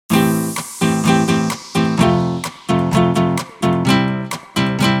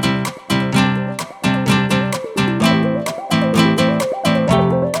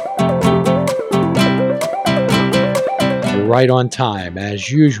right on time,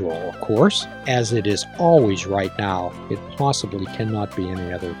 as usual, of course, as it is always right now. It possibly cannot be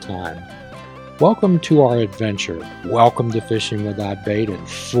any other time. Welcome to our adventure. Welcome to Fishing Without Bait and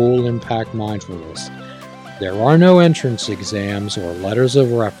Full Impact Mindfulness. There are no entrance exams or letters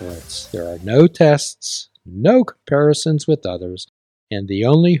of reference. There are no tests, no comparisons with others, and the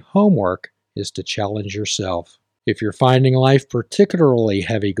only homework is to challenge yourself. If you're finding life particularly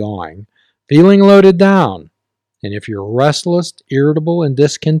heavy going, feeling loaded down, and if you're restless, irritable, and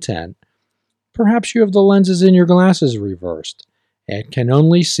discontent, perhaps you have the lenses in your glasses reversed and can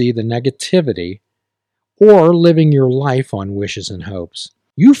only see the negativity or living your life on wishes and hopes.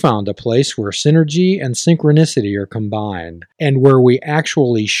 You found a place where synergy and synchronicity are combined and where we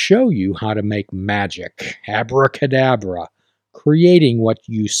actually show you how to make magic, abracadabra, creating what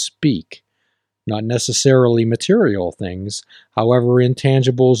you speak. Not necessarily material things, however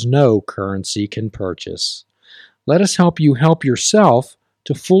intangibles no currency can purchase. Let us help you help yourself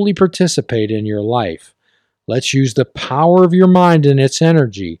to fully participate in your life. Let's use the power of your mind and its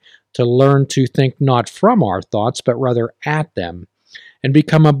energy to learn to think not from our thoughts, but rather at them, and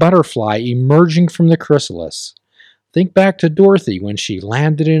become a butterfly emerging from the chrysalis. Think back to Dorothy when she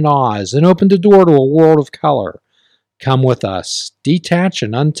landed in Oz and opened the door to a world of color. Come with us, detach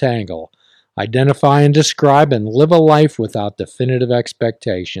and untangle. Identify and describe and live a life without definitive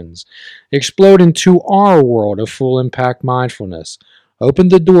expectations. Explode into our world of full impact mindfulness. Open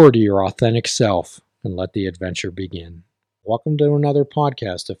the door to your authentic self and let the adventure begin. Welcome to another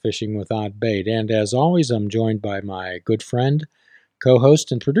podcast of Fishing Without Bait. And as always, I'm joined by my good friend,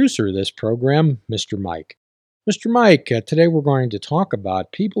 co-host, and producer of this program, Mr. Mike. Mr. Mike, today we're going to talk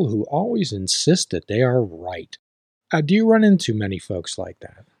about people who always insist that they are right. Do you run into many folks like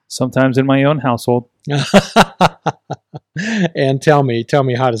that? Sometimes in my own household. And tell me,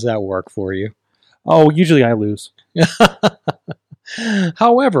 how does that work for you? Oh, usually I lose.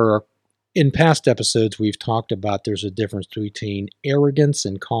 However, in past episodes, we've talked about there's a difference between arrogance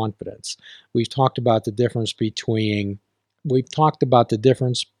and confidence. We've talked about the difference between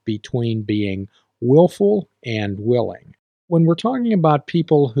being willful and willing. When we're talking about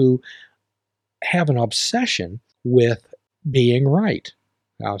people who have an obsession with being right.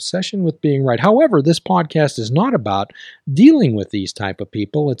 However, this podcast is not about dealing with these type of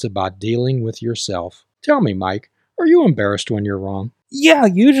people. It's about dealing with yourself. Tell me, Mike, are you embarrassed when you're wrong? Yeah,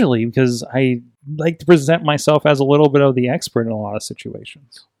 usually, because I like to present myself as a little bit of the expert in a lot of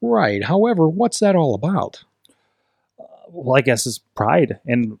situations. Right. However, what's that all about? Well, I guess it's pride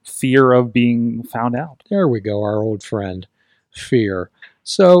and fear of being found out. There we go, our old friend, fear.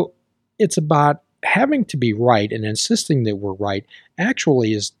 So it's about having to be right and insisting that we're right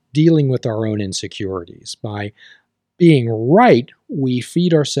actually is dealing with our own insecurities. By being right, we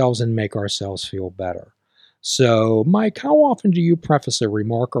feed ourselves and make ourselves feel better. So, Mike, how often do you preface a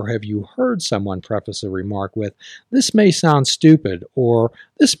remark, or have you heard someone preface a remark with, "This may sound stupid," or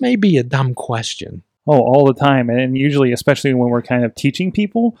 "This may be a dumb question"? Oh, all the time. And usually, especially when we're kind of teaching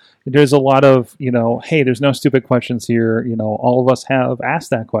people, there's a lot of, hey, there's no stupid questions here. All of us have asked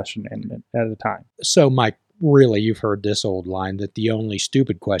that question at a time. So, Mike, really, you've heard this old line that the only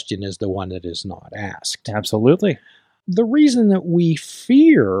stupid question is the one that is not asked. Absolutely. The reason that we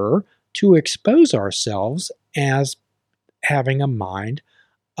fear to expose ourselves as having a mind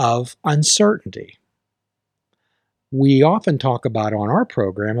of uncertainty. We often talk about on our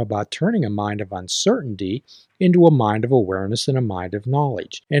program about turning a mind of uncertainty into a mind of awareness and a mind of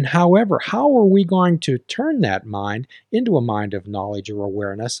knowledge. And however, how are we going to turn that mind into a mind of knowledge or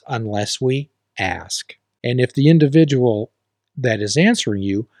awareness unless we ask? And if the individual that is answering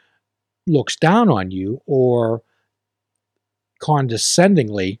you looks down on you or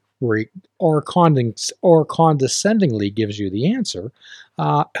condescendingly gives you the answer,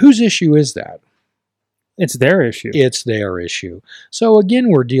 whose issue is that? It's their issue. It's their issue. So again,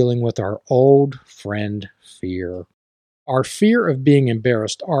 we're dealing with our old friend fear. Our fear of being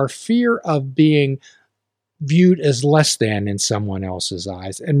embarrassed, our fear of being viewed as less than in someone else's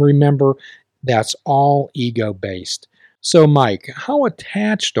eyes. And remember, that's all ego-based. So Mike, how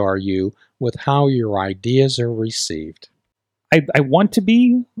attached are you with how your ideas are received? I want to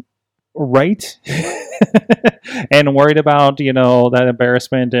be right and worried about that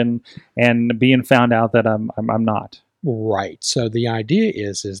embarrassment and being found out that I'm not. Right. So the idea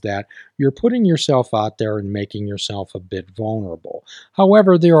is that you're putting yourself out there and making yourself a bit vulnerable.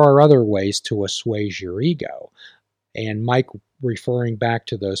 However, there are other ways to assuage your ego. And Mike, referring back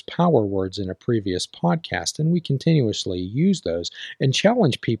to those power words in a previous podcast, and we continuously use those and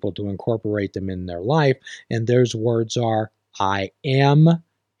challenge people to incorporate them in their life. And those words are, I am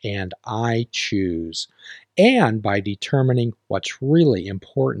and I choose. And by determining what's really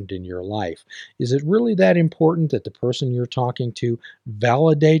important in your life. Is it really that important that the person you're talking to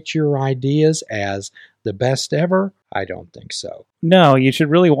validates your ideas as the best ever? I don't think so. No, you should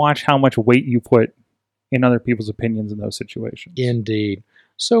really watch how much weight you put in other people's opinions in those situations. Indeed.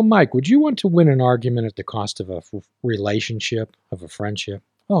 So, Mike, would you want to win an argument at the cost of a relationship, of a friendship?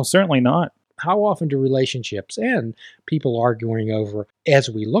 Oh, certainly not. How often do relationships end people arguing over, as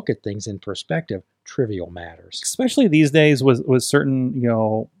we look at things in perspective, trivial matters? Especially these days with certain,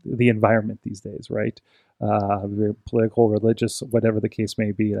 the environment these days, right? Very political, religious, whatever the case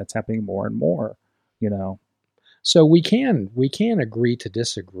may be, that's happening more and more, So we can agree to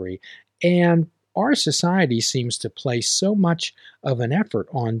disagree. And our society seems to place so much of an effort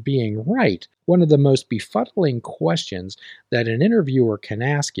on being right. One of the most befuddling questions that an interviewer can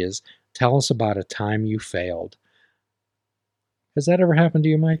ask is, tell us about a time you failed. Has that ever happened to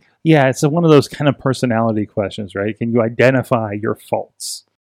you, Mike? Yeah, it's one of those kind of personality questions, right? Can you identify your faults?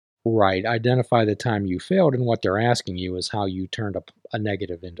 Right. Identify the time you failed, and what they're asking you is how you turned a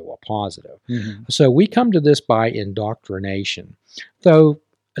negative into a positive. Mm-hmm. So we come to this by indoctrination.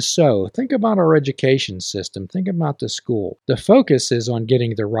 So think about our education system. Think about the school. The focus is on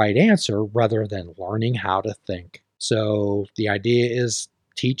getting the right answer rather than learning how to think. So the idea is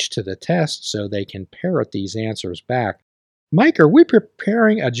teach to the test so they can parrot these answers back. Mike, are we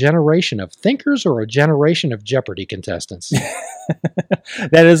preparing a generation of thinkers or a generation of Jeopardy contestants?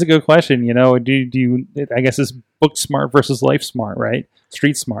 That is a good question. Do you? I guess it's book smart versus life smart, right?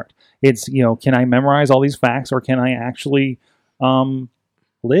 Street smart. It's can I memorize all these facts or can I actually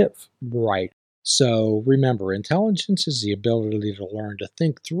live? Right. So remember, intelligence is the ability to learn to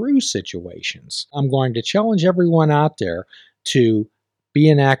think through situations. I'm going to challenge everyone out there to be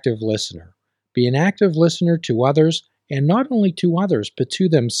an active listener. Be an active listener to others, and not only to others, but to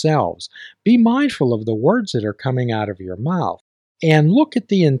themselves. Be mindful of the words that are coming out of your mouth. And look at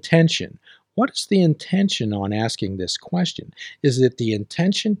the intention. What is the intention on asking this question? Is it the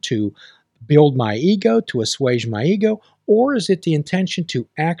intention to build my ego, to assuage my ego, or is it the intention to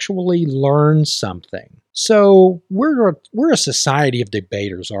actually learn something? So we're a society of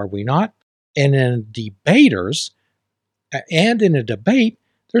debaters, are we not? And in debaters, and in a debate,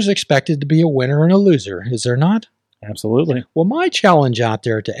 there's expected to be a winner and a loser, is there not? Absolutely. Well, my challenge out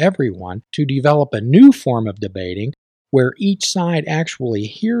there to everyone to develop a new form of debating where each side actually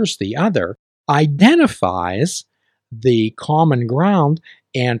hears the other, identifies the common ground,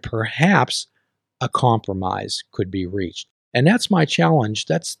 and perhaps a compromise could be reached. And that's my challenge.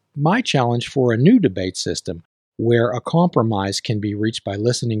 That's my challenge for a new debate system where a compromise can be reached by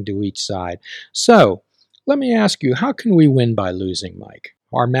listening to each side. So, let me ask you, how can we win by losing, Mike?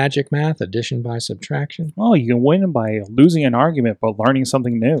 Our magic math, addition by subtraction? Oh, you can win by losing an argument, but learning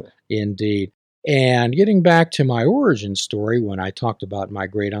something new. Indeed. And getting back to my origin story when I talked about my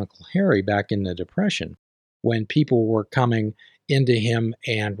great Uncle Harry back in the Depression, when people were coming into him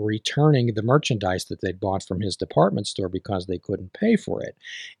and returning the merchandise that they'd bought from his department store because they couldn't pay for it.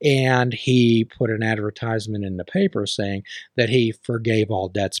 And he put an advertisement in the paper saying that he forgave all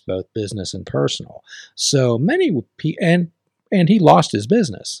debts, both business and personal. So many and he lost his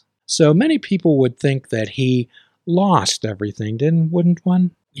business. So many people would think that he lost everything, wouldn't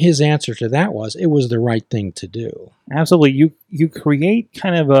one? His answer to that was, it was the right thing to do. Absolutely. You create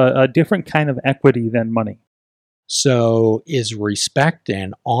kind of a different kind of equity than money. So is respect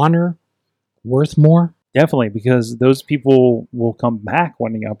and honor worth more? Definitely, because those people will come back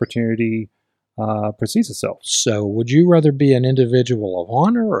when the opportunity precedes itself. So would you rather be an individual of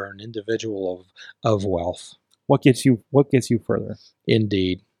honor or an individual of wealth? What gets you further?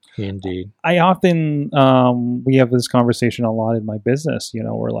 Indeed. I often, we have this conversation a lot in my business,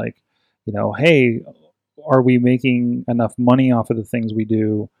 we're like, hey, are we making enough money off of the things we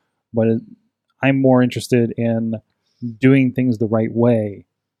do? But I'm more interested in doing things the right way,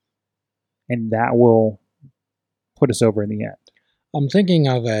 and that will put us over in the end. I'm thinking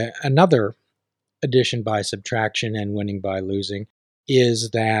of another addition by subtraction and winning by losing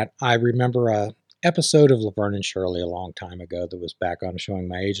is that I remember a episode of Laverne and Shirley a long time ago that was back on, showing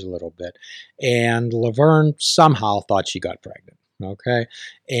my age a little bit, and Laverne somehow thought she got pregnant. Okay,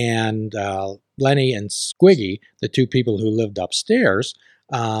 and Lenny and Squiggy, the two people who lived upstairs,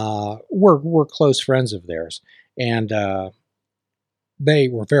 were close friends of theirs, and they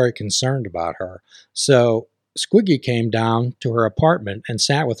were very concerned about her. So Squiggy came down to her apartment and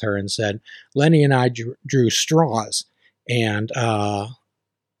sat with her and said, "Lenny and I drew straws, and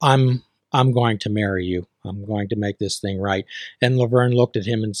I'm going to marry you. I'm going to make this thing right." And Laverne looked at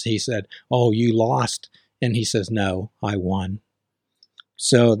him and he said, "Oh, you lost." And he says, "No, I won."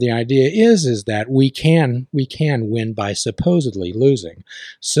 So the idea is that we can win by supposedly losing.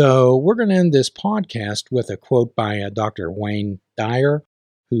 So we're going to end this podcast with a quote by Dr. Wayne Dyer,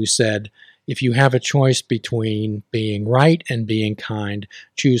 who said, "If you have a choice between being right and being kind,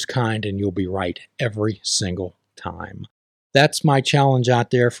 choose kind and you'll be right every single time." That's my challenge out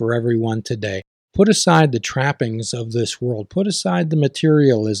there for everyone today. Put aside the trappings of this world, put aside the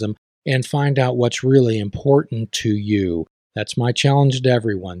materialism, and find out what's really important to you. That's my challenge to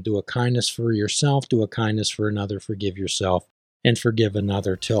everyone. Do a kindness for yourself, do a kindness for another, forgive yourself, and forgive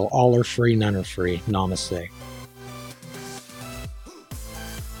another till all are free, none are free. Namaste.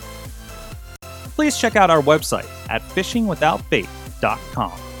 Please check out our website at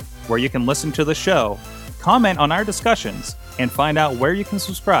fishingwithoutbait.com, where you can listen to the show, comment on our discussions, and find out where you can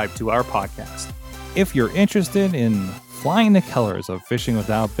subscribe to our podcast. If you're interested in flying the colors of Fishing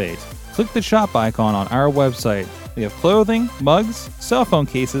Without Bait, click the shop icon on our website. We have clothing, mugs, cell phone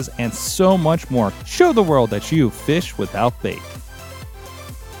cases, and so much more. Show the world that you fish without bait.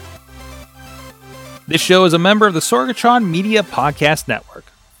 This show is a member of the Sorgatron Media Podcast Network.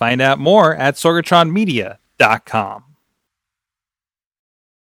 Find out more at sorgatronmedia.com.